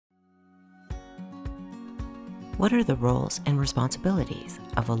What are the roles and responsibilities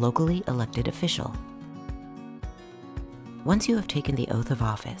of a locally elected official? Once you have taken the oath of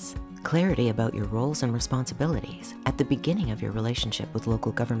office, clarity about your roles and responsibilities at the beginning of your relationship with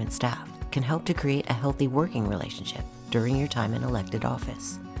local government staff can help to create a healthy working relationship during your time in elected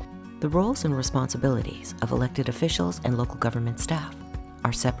office. The roles and responsibilities of elected officials and local government staff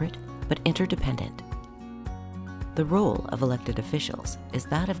are separate but interdependent. The role of elected officials is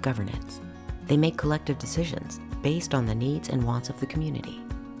that of governance. They make collective decisions based on the needs and wants of the community.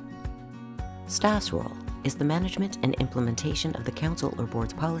 Staff's role is the management and implementation of the council or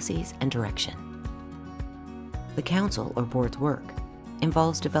board's policies and direction. The council or board's work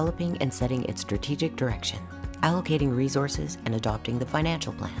involves developing and setting its strategic direction, allocating resources and adopting the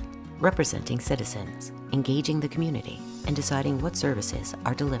financial plan, representing citizens, engaging the community, and deciding what services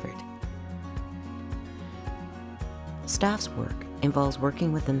are delivered. Staff's work involves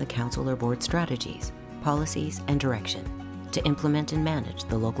working within the council or board strategies, policies, and direction to implement and manage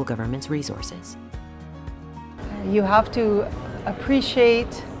the local government's resources. You have to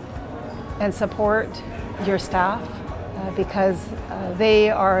appreciate and support your staff because they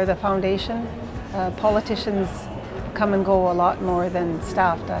are the foundation. Politicians come and go a lot more than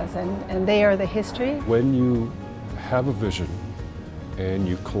staff does, and they are the history. When you have a vision and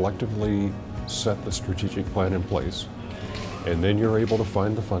you collectively set the strategic plan in place, and then you're able to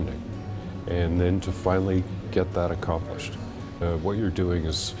find the funding, and then to finally get that accomplished, what you're doing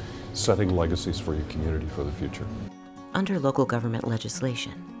is setting legacies for your community for the future. Under local government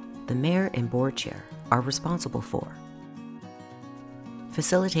legislation, the mayor and board chair are responsible for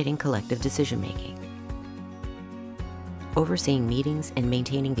facilitating collective decision-making, overseeing meetings and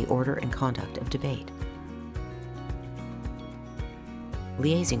maintaining the order and conduct of debate,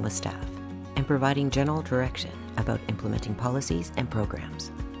 liaising with staff, and providing general direction about implementing policies and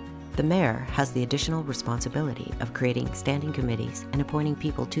programs. The mayor has the additional responsibility of creating standing committees and appointing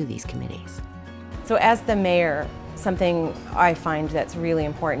people to these committees. So as the mayor, something I find that's really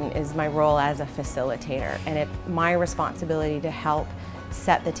important is my role as a facilitator, and my responsibility to help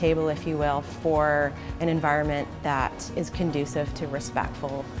set the table, if you will, for an environment that is conducive to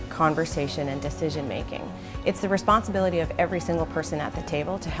respectful conversation and decision making. It's the responsibility of every single person at the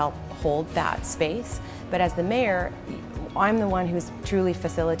table to help hold that space, but as the mayor, I'm the one who's truly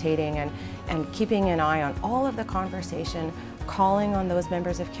facilitating and keeping an eye on all of the conversation, calling on those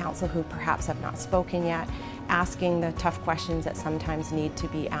members of council who perhaps have not spoken yet, asking the tough questions that sometimes need to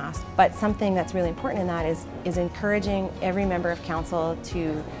be asked. But something that's really important in that is encouraging every member of council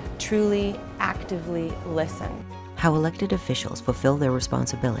to truly, actively listen. How elected officials fulfill their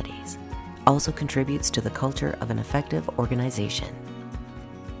responsibilities also contributes to the culture of an effective organization.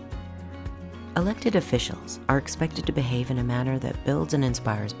 Elected officials are expected to behave in a manner that builds and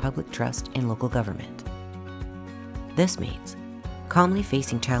inspires public trust in local government. This means calmly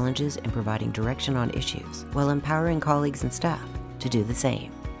facing challenges and providing direction on issues while empowering colleagues and staff to do the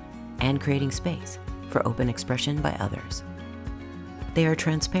same, and creating space for open expression by others. They are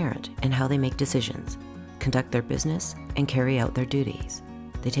transparent in how they make decisions, conduct their business, and carry out their duties.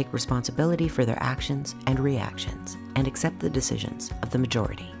 They take responsibility for their actions and reactions and accept the decisions of the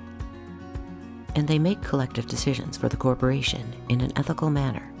majority. And they make collective decisions for the corporation in an ethical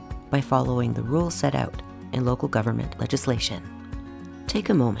manner by following the rules set out in local government legislation. Take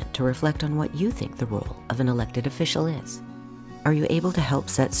a moment to reflect on what you think the role of an elected official is. Are you able to help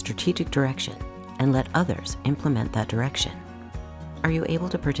set strategic direction and let others implement that direction? Are you able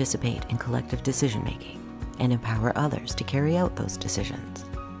to participate in collective decision-making and empower others to carry out those decisions?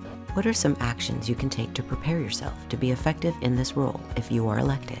 What are some actions you can take to prepare yourself to be effective in this role if you are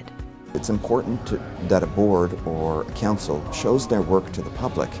elected? It's important that a board or a council shows their work to the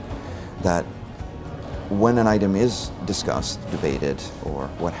public, that when an item is discussed, debated, or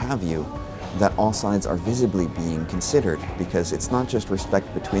what have you, that all sides are visibly being considered, because it's not just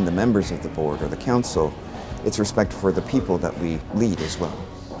respect between the members of the board or the council, it's respect for the people that we lead as well.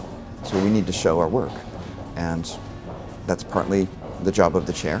 So we need to show our work, and that's partly the job of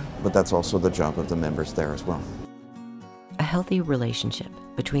the chair, but that's also the job of the members there as well. A healthy relationship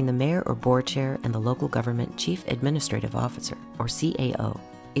between the mayor or board chair and the local government chief administrative officer, or CAO,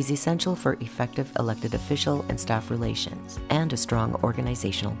 is essential for effective elected official and staff relations and a strong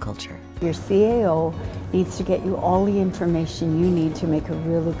organizational culture. Your CAO needs to get you all the information you need to make a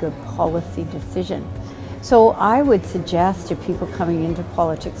really good policy decision. So I would suggest to people coming into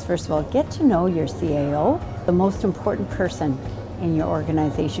politics, first of all, get to know your CAO, the most important person in your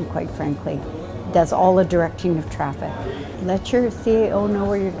organization, quite frankly, does all the directing of traffic. Let your CAO know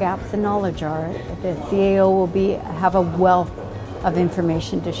where your gaps in knowledge are. The CAO will have a wealth of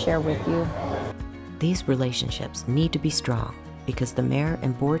information to share with you. These relationships need to be strong because the mayor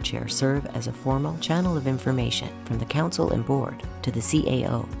and board chair serve as a formal channel of information from the council and board to the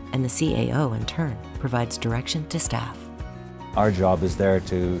CAO, and the CAO in turn provides direction to staff. Our job is there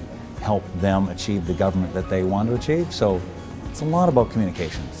to help them achieve the government that they want to achieve. So it's a lot about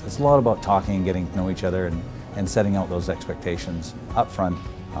communications. It's a lot about talking and getting to know each other and setting out those expectations up front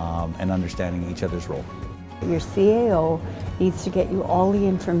and understanding each other's role. Your CAO needs to get you all the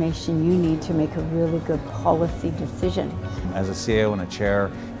information you need to make a really good policy decision. As a CAO and a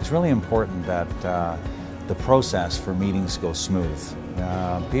chair, it's really important that the process for meetings goes smooth.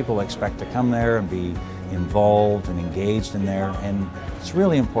 People expect to come there and be involved and engaged in there, and it's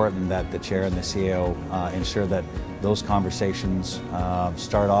really important that the chair and the CAO ensure that those conversations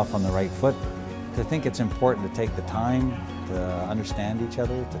start off on the right foot. I think it's important to take the time to understand each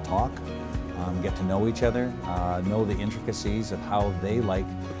other, to talk, get to know each other, know the intricacies of how they like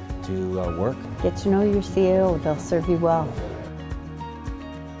to work. Get to know your CAO, they'll serve you well.